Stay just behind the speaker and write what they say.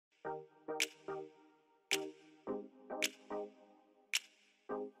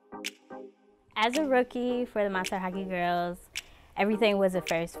As a rookie for the Monster Hockey Girls, everything was a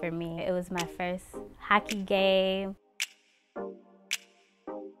first for me. It was my first hockey game.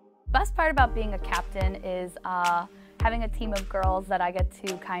 Best part about being a captain is having a team of girls that I get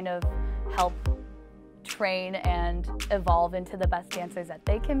to kind of help train and evolve into the best dancers that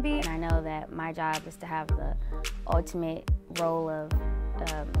they can be. And I know that my job is to have the ultimate role of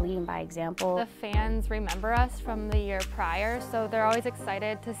leading by example. The fans remember us from the year prior, so they're always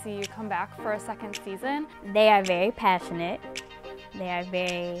excited to see you come back for a second season. They are very passionate. They are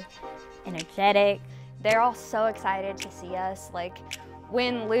very energetic. They're all so excited to see us, like,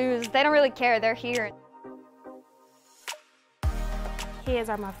 win, lose, they don't really care, they're here. Kids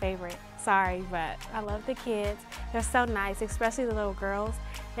are my favorite. Sorry, but I love the kids. They're so nice, especially the little girls.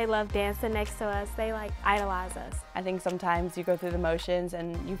 They love dancing next to us. They like idolize us. I think sometimes you go through the motions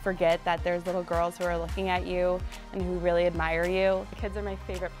and you forget that there's little girls who are looking at you and who really admire you. The kids are my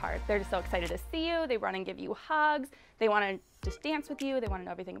favorite part. They're just so excited to see you. They run and give you hugs. They want to just dance with you. They want to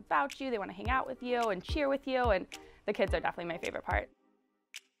know everything about you. They want to hang out with you and cheer with you. And the kids are definitely my favorite part.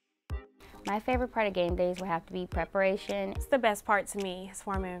 My favorite part of game days would have to be preparation. It's the best part to me is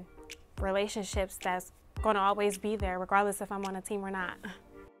forming relationships that's going to always be there regardless if I'm on a team or not.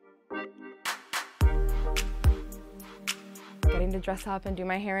 Getting to dress up and do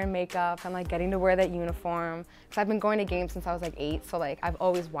my hair and makeup and like getting to wear that uniform. Because I've been going to games since I was like 8, so like I've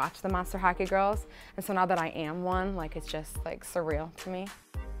always watched the Monster Hockey Girls. And so now that I am one, like it's just like surreal to me.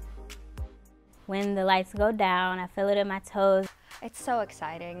 When the lights go down, I feel it in my toes. It's so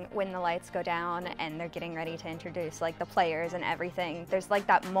exciting when the lights go down and they're getting ready to introduce like the players and everything. There's like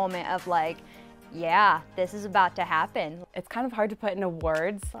that moment of like, yeah, this is about to happen. It's kind of hard to put into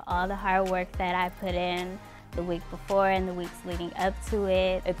words. For all the hard work that I put in the week before and the weeks leading up to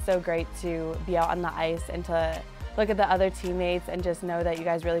it. It's so great to be out on the ice and to look at the other teammates and just know that you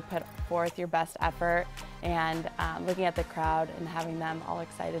guys really put forth your best effort, and looking at the crowd and having them all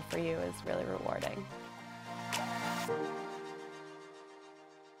excited for you is really rewarding.